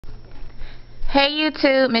Hey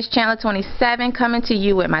YouTube, Miss Chandler 27 coming to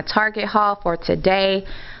you with my Target haul for today.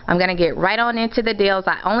 I'm going to get right on into the deals.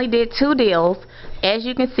 I only did 2 deals. As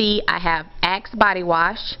you can see, I have Axe body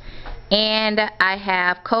wash and I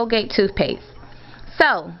have Colgate toothpaste.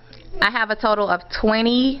 So, I have a total of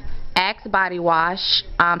 20 Axe body wash.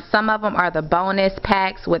 Some of them are the bonus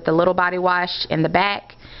packs with the little body wash in the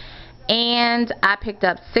back. And I picked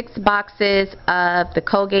up 6 boxes of the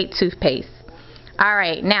Colgate toothpaste.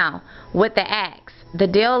 Alright, now with the Axe, the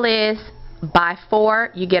deal is buy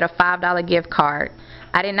 4, you get a $5 gift card.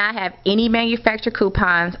 I did not have any manufacturer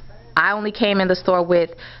coupons. I only came in the store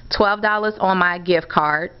with $12 on my gift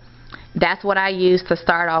card. That's what I used to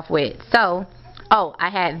start off with. So,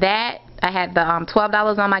 I had that. I had the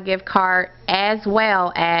 $12 on my gift card, as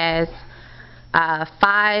well as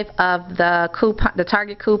 5 of the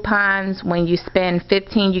Target coupons. When you spend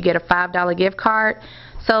 $15, you get a $5 gift card.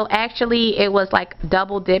 So actually it was like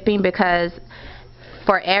double dipping, because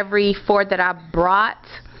for every 4 that I brought,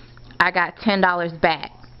 I got $10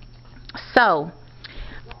 back. So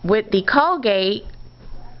with the Colgate,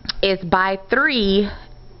 it's buy 3.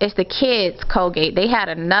 It's the kids Colgate. They had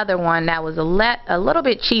another one that was a little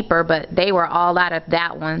bit cheaper, but they were all out of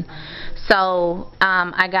that one. So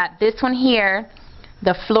I got this one here,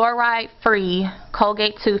 the fluoride free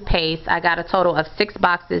Colgate toothpaste. I got a total of 6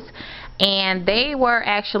 boxes, and they were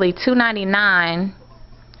actually $2.99.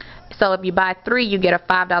 So if you buy 3, you get a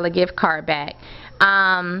 $5 gift card back.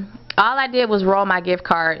 All I did was roll my gift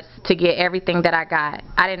cards to get everything that I got.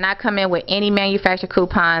 I did not come in with any manufacturer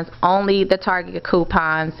coupons, only the Target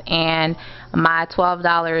coupons and my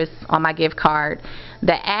 $12 on my gift card.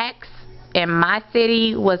 The Axe in my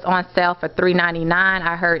city was on sale for $3.99.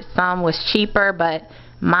 I heard some was cheaper, but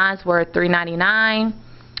mine were $3.99.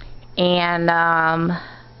 And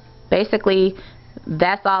basically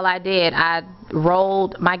that's all I did. I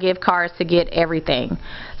rolled my gift cards to get everything.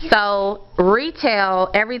 So retail,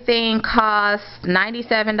 everything cost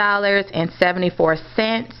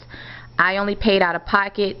 $97.74. I only paid out of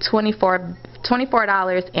pocket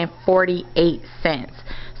 $24.48.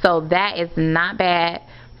 So that is not bad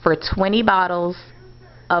for 20 bottles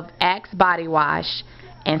of Axe body wash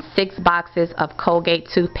and 6 boxes of Colgate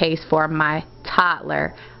toothpaste for my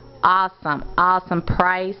toddler. Awesome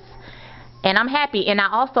price. And I'm happy. And I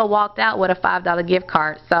also walked out with a $5 gift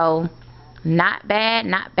card. So not bad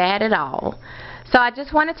at all. So I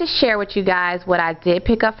just wanted to share with you guys what I did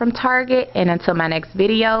pick up from Target. And until my next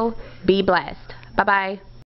video, be blessed. Bye bye.